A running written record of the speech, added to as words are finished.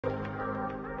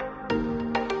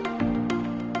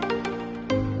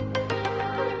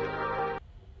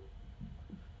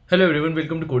Hello everyone,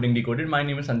 welcome to Coding Decoded. My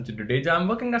name is Sanchit. Today I'm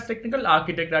working as technical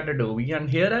architect at Adobe, and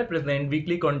here I present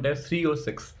weekly contest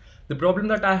 306. The problem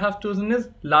that I have chosen is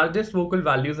largest vocal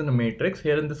values in a matrix.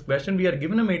 Here in this question we are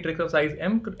given a matrix of size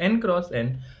n cross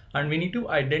n, and we need to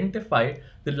identify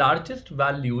the largest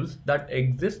values that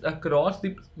exist across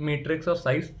the matrix of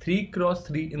size 3 cross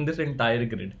 3 in this entire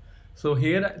grid. So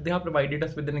here they have provided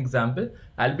us with an example.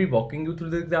 I'll be walking you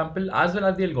through the example as well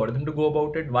as the algorithm to go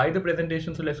about it, why the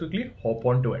presentation. So let's quickly hop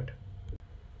on to it.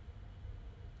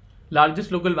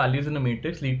 Largest local values in a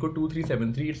matrix, Leetcode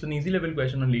 2373. It's an easy level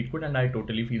question on Leetcode and I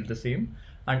totally feel the same.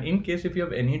 And in case if you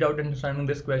have any doubt in understanding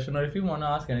this question, or if you want to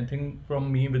ask anything from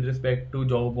me with respect to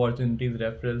job opportunities,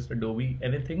 referrals, Adobe,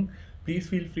 anything, please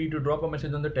feel free to drop a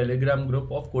message on the Telegram group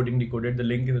of Coding Decoded. The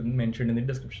link is mentioned in the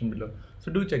description below.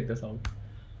 So do check this out.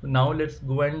 Now let's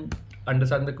go and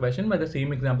understand the question by the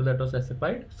same example that was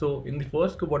specified. So in the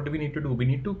first scope, what do we need to do? We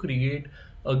need to create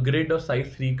a grid of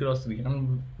size 3 cross 3,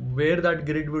 and where that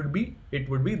grid would be, it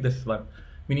would be this one.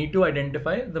 We need to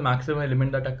identify the maximum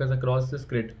element that occurs across this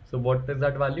grid. So what is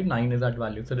that value? 9 is that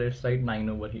value. So let's write 9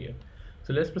 over here.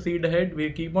 So let's proceed ahead. We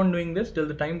keep on doing this till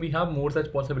the time we have more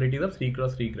such possibilities of 3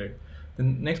 cross 3 grid. The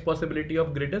next possibility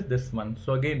of grid is this one.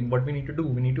 So again, what we need to do,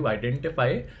 we need to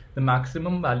identify the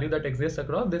maximum value that exists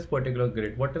across this particular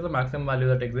grid. What is the maximum value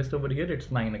that exists over here?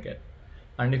 It's 9 again.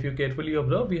 And if you carefully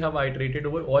observe, we have iterated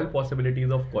over all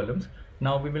possibilities of columns.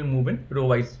 Now we will move in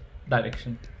row-wise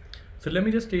direction. So let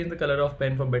me just change the color of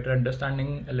pen for better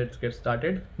understanding. Let's get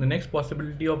started. The next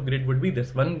possibility of grid would be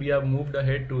this one. We have moved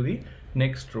ahead to the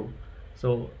next row.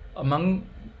 So among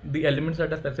the elements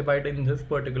that are specified in this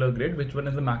particular grid, which one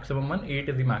is the maximum one? 8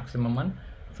 is the maximum one.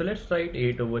 So let's write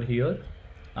 8 over here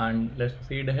and let's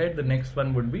proceed ahead. The next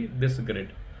one would be this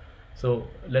grid. So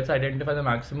let's identify the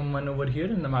maximum one over here,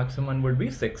 and the maximum one would be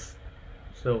 6.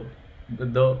 So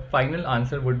the final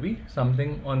answer would be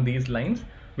something on these lines.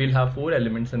 We'll have 4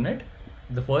 elements in it.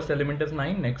 The first element is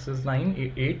 9, next is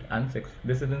 9, 8 and 6.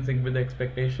 This is in sync with the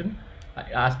expectation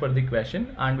as per the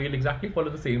question, and we'll exactly follow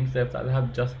the same steps as I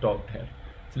have just talked here.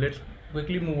 So let's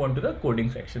quickly move on to the coding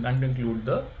section and conclude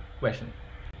the question.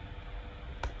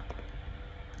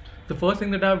 The first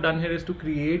thing that I have done here is to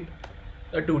create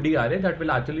a 2D array that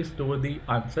will actually store the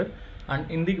answer, and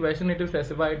in the question it is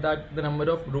specified that the number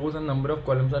of rows and number of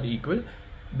columns are equal.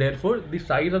 Therefore the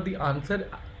size of the answer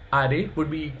array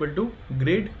would be equal to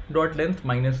grid.length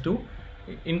minus 2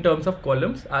 in terms of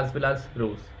columns as well as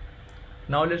rows.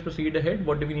 Now let's proceed ahead.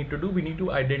 What do we need to do? We need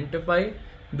to identify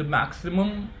the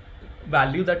maximum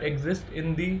value that exists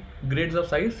in the grids of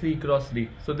size 3 cross 3.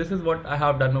 So this is what I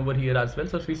have done over here as well.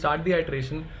 So if we start the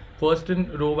iteration first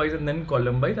in row wise and then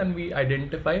column wise, and we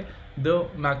identify the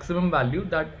maximum value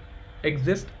that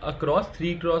exists across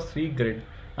 3 cross 3 grid,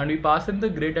 and we pass in the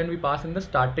grid and we pass in the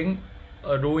starting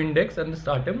row index and the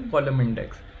starting column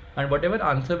index, and whatever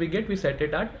answer we get, we set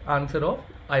it at answer of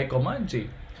I comma j,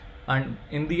 and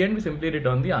in the end we simply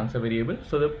return the answer variable.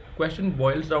 So the question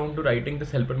boils down to writing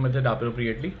this helper method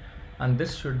appropriately, and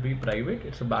this should be private.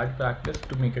 It's a bad practice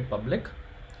to make it public.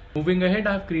 Moving ahead,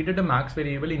 I have created a max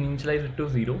variable, initialized it to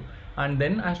 0, and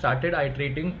then I started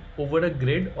iterating over a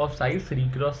grid of size 3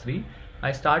 cross 3.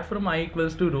 I start from I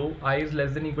equals to row, I is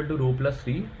less than equal to row plus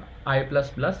 3, I plus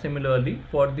plus, similarly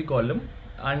for the column,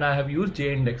 and I have used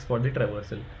j index for the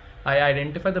traversal. I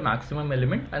identify the maximum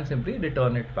element and simply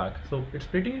return it back. So it's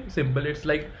pretty simple. It's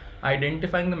like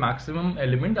identifying the maximum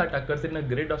element that occurs in a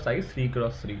grid of size 3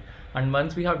 cross 3. And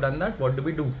once we have done that, what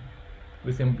do?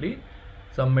 We simply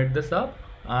submit this up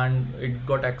and it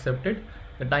got accepted.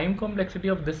 The time complexity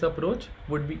of this approach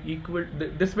would be equal,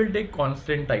 this will take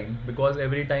constant time because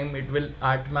every time it will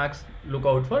at max look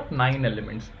out for 9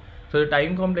 elements. So the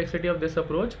time complexity of this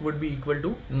approach would be equal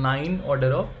to 9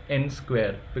 order of n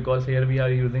square, because here we are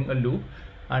using a loop,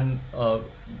 and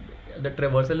the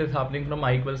traversal is happening from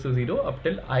I equals to 0 up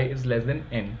till I is less than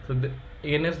n. So the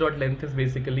ans.length is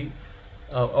basically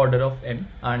order of n,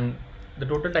 and the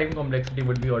total time complexity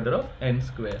would be order of n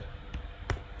square.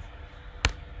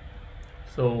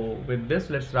 So with this,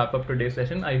 let's wrap up today's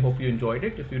session. I hope you enjoyed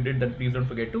it. If you did, then please don't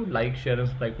forget to like, share and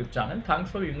subscribe to the channel.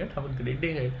 Thanks for viewing it. Have a great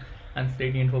day ahead and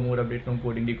stay tuned for more updates from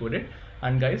Coding Decoded.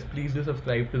 And guys, please do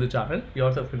subscribe to the channel.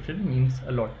 Your subscription means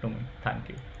a lot to me. Thank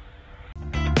you.